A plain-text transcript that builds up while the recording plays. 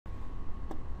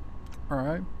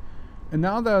Alright. And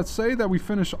now that, say that we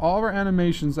finish all of our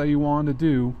animations that you want to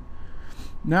do,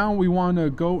 now we want to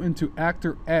go into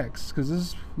Actor X, because this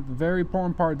is the very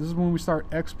important part. This is when we start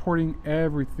exporting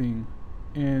everything.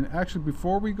 And actually,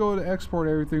 before we go to export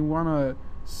everything, we want to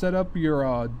set up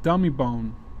your dummy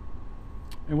bone.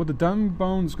 And what the dummy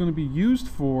bone is going to be used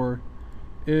for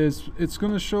is it's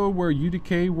going to show where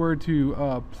UDK where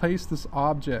to place this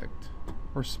object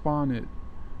or spawn it.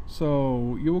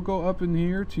 So you will go up in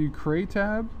here to Create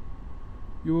tab.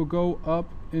 You will go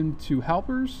up into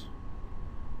Helpers,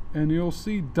 and you'll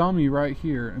see Dummy right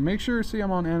here. And make sure you see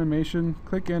I'm on animation.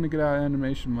 Click in to get out of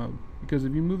animation mode, because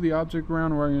if you move the object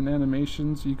around while you're in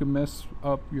animations, you can mess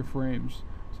up your frames.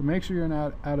 So make sure you're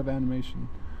out of animation.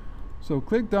 So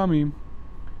click Dummy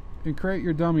and create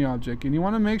your dummy object, and you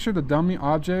want to make sure the dummy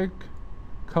object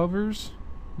covers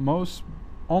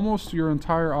almost your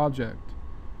entire object.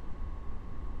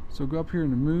 So go up here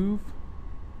and move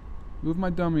my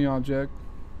dummy object,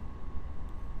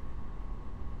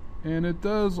 and it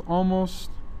does almost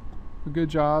a good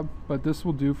job, but this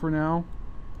will do for now.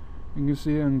 You can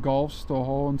see it engulfs the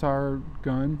whole entire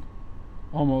gun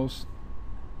almost,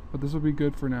 but this will be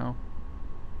good for now.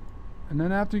 And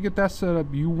then after you get that set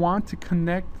up, you want to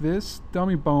connect this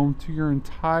dummy bone to your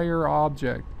entire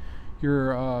object,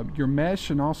 your mesh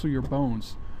and also your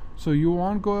bones. So you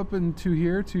want to go up into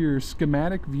here to your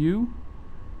schematic view,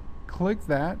 click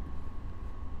that,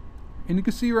 and you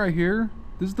can see right here,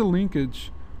 this is the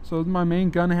linkage. So this is my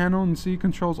main gun handle, and see it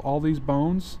controls all these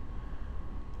bones.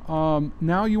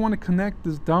 Now you want to connect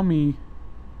this dummy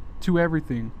to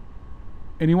everything.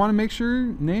 And you want to make sure,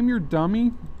 name your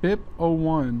dummy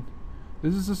BIP01.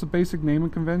 This is just a basic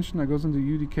naming convention that goes into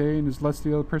UDK and just lets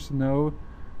the other person know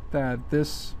that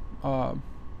this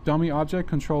dummy object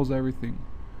controls everything.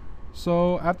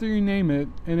 So after you name it,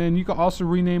 and then you can also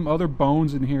rename other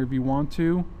bones in here if you want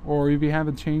to, or if you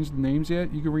haven't changed the names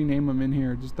yet, you can rename them in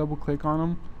here. Just double click on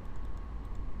them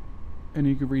and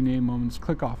you can rename them and just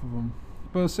click off of them.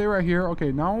 But say right here,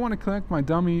 okay, now I want to connect my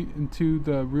dummy into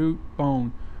the root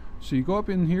bone. So you go up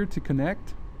in here to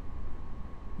connect.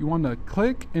 You want to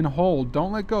click and hold,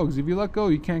 don't let go, because if you let go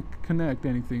you can't connect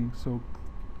anything. So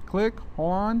click,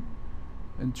 hold on,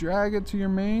 and drag it to your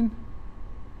main,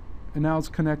 and now it's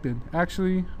connected.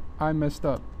 Actually, I messed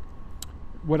up.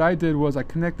 What I did was I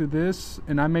connected this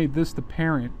and I made this the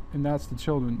parent, and that's the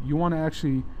children. You want to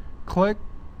actually click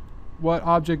what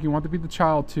object you want to be the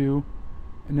child to,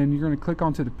 and then you're going to click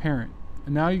onto the parent.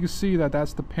 And now you can see that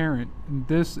that's the parent. And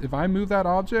this, if I move that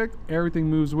object, everything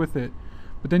moves with it.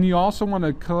 But then you also want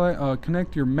to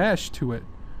connect your mesh to it.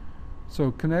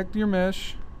 So connect your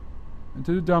mesh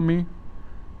into the dummy.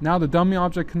 Now the dummy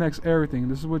object connects everything.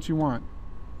 This is what you want.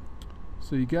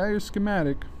 So you got your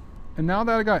schematic. And now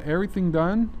that I got everything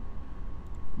done,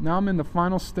 now I'm in the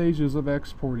final stages of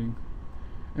exporting.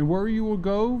 And where you will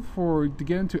go to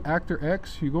get into Actor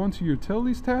X, you go into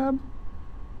Utilities tab,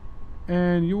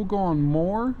 and you will go on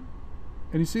More,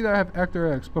 and you see that I have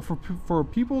Actor X. But for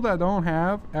people that don't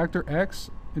have Actor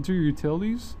X into your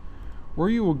utilities, where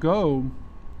you will go,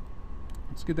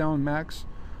 let's get down to Max.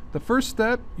 The first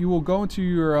step, you will go into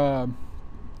your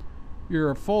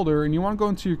folder, and you want to go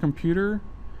into your computer,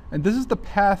 and this is the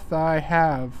path that I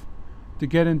have to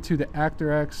get into the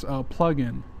Actor X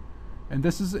plugin. And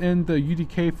this is in the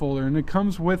UDK folder, and it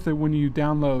comes with it when you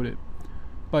download it.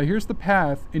 But here's the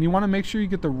path, and you want to make sure you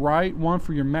get the right one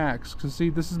for your Macs. Because see,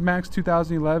 this is Macs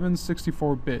 2011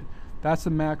 64-bit. That's the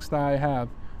Macs that I have.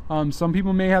 Some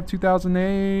people may have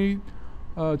 2008,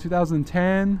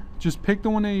 2010. Just pick the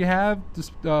one that you have,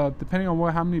 just depending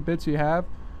on how many bits you have.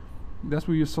 That's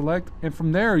what you select. And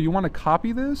from there, you want to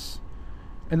copy this,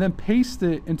 and then paste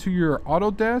it into your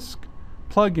Autodesk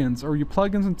plugins, or your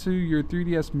plugins into your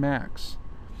 3ds Max.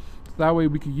 So that way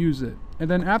we can use it. And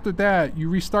then after that, you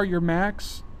restart your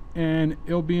Macs, and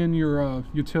it'll be in your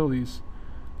utilities.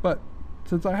 But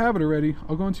since I have it already,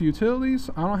 I'll go into utilities.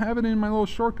 I don't have it in my little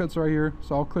shortcuts right here,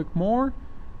 so I'll click More,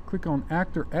 click on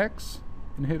Actor X,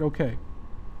 and hit OK.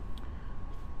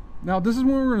 Now this is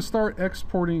when we're going to start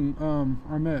exporting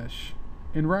our mesh.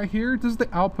 And right here, this is the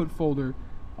output folder.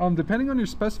 Depending on your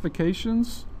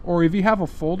specifications, or if you have a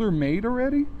folder made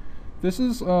already, this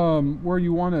is where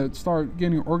you want to start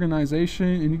getting organization.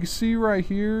 And you can see right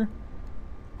here,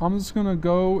 I'm just going to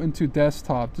go into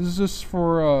desktop. This is just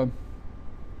for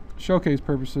showcase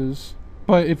purposes.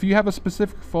 But if you have a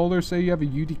specific folder, say you have a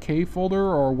UDK folder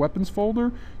or a weapons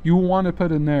folder, you will want to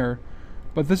put in there.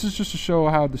 But this is just to show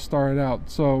how to start it out.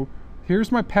 So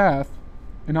here's my path,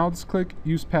 and I'll just click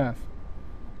Use Path.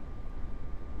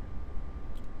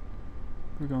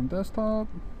 Click on desktop.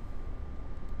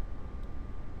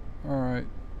 Alright,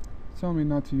 telling me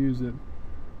not to use it.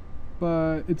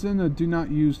 But it's in the do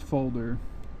not used folder.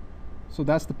 So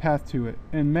that's the path to it.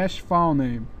 And mesh file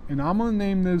name. And I'm going to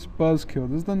name this Buzzkill.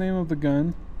 This is the name of the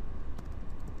gun.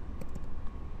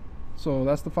 So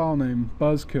that's the file name,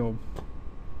 Buzzkill.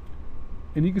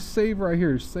 And you can save right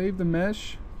here. Save the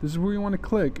mesh. This is where you want to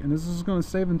click. And this is going to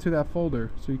save into that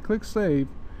folder. So you click save.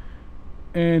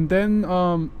 And then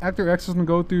Actor X is going to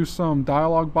go through some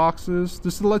dialog boxes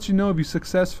just to let you know if you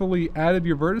successfully added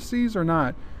your vertices or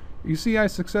not. You see I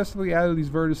successfully added these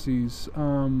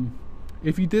vertices.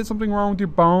 If you did something wrong with your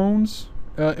bones,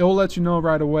 it will let you know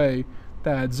right away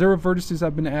that 0 vertices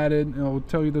have been added, and it will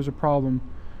tell you there's a problem.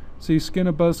 See, skin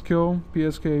of Buzzkill,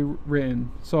 PSK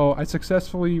written. So I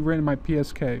successfully written my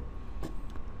PSK.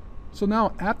 So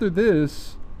now after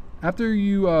this, after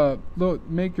you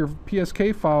make your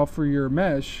PSK file for your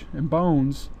mesh and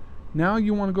bones, now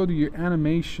you want to go to your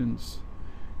animations.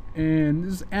 And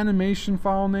this animation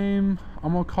file name,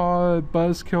 I'm going to call it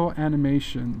Buzzkill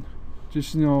Animation.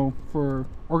 Just, you know, for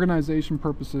organization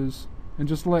purposes. And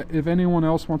just if anyone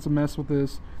else wants to mess with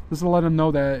this, just to let them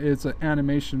know that it's an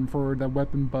animation for the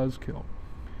weapon Buzzkill.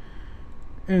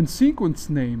 And sequence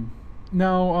name.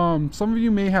 Now, some of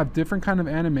you may have different kind of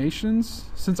animations.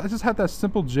 Since I just had that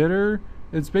simple jitter,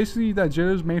 it's basically that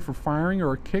jitter is made for firing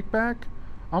or a kickback.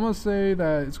 I'm going to say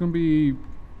that it's going to be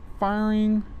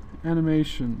firing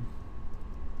animation.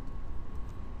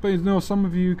 But you know, some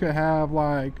of you could have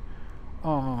like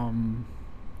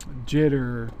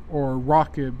jitter or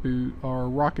rocket boot or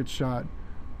rocket shot,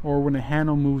 or when the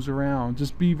handle moves around.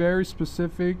 Just be very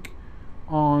specific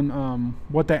on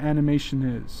what that animation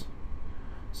is.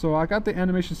 So I got the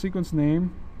animation sequence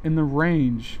name and the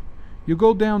range. You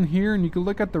go down here and you can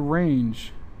look at the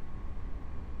range,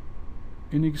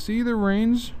 and you can see the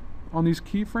range on these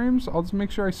keyframes. I'll just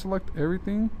make sure I select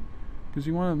everything, because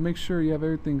you want to make sure you have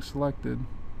everything selected.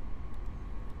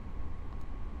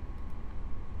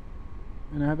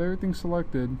 And I have everything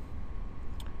selected,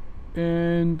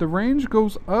 and the range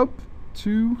goes up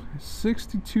to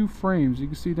 62 frames. You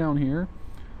can see down here.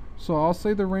 So I'll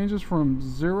say the range is from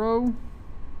 0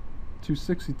 to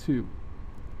 62.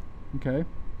 Okay,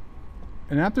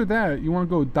 and after that you want to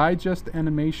go digest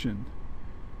animation,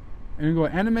 and you go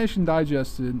animation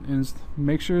digested, and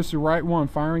make sure it's the right one,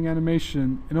 firing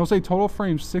animation, and it'll say total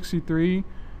frames 63.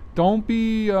 Don't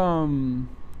get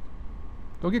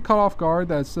caught off guard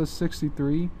that it says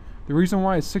 63. The reason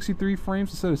why it's 63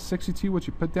 frames instead of 62, what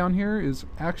you put down here, is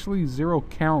actually 0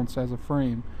 counts as a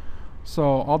frame. So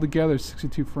altogether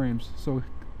 62 frames. So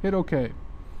hit OK.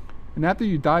 And after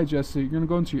you digest it, you're going to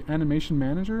go into your animation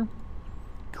manager.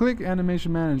 Click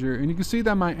animation manager, and you can see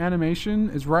that my animation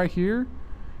is right here.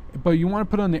 But you want to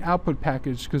put on the output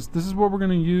package, because this is what we're going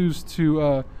to use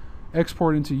to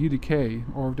export into UDK,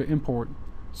 or to import.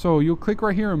 So you'll click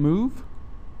right here and move.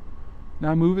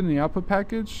 Now move in the output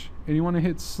package, and you want to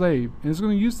hit save. And it's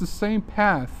going to use the same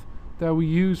path that we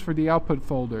use for the output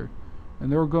folder,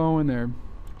 and they'll go in there.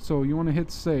 So you want to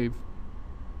hit save.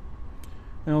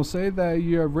 And it'll say that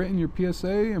you have written your PSA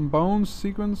and bones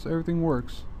sequence, everything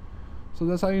works. So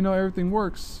that's how you know everything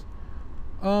works.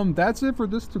 That's it for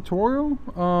this tutorial.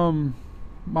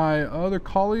 My other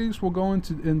colleagues will go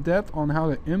into in depth on how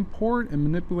to import and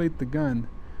manipulate the gun.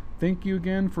 Thank you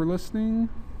again for listening,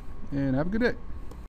 and have a good day.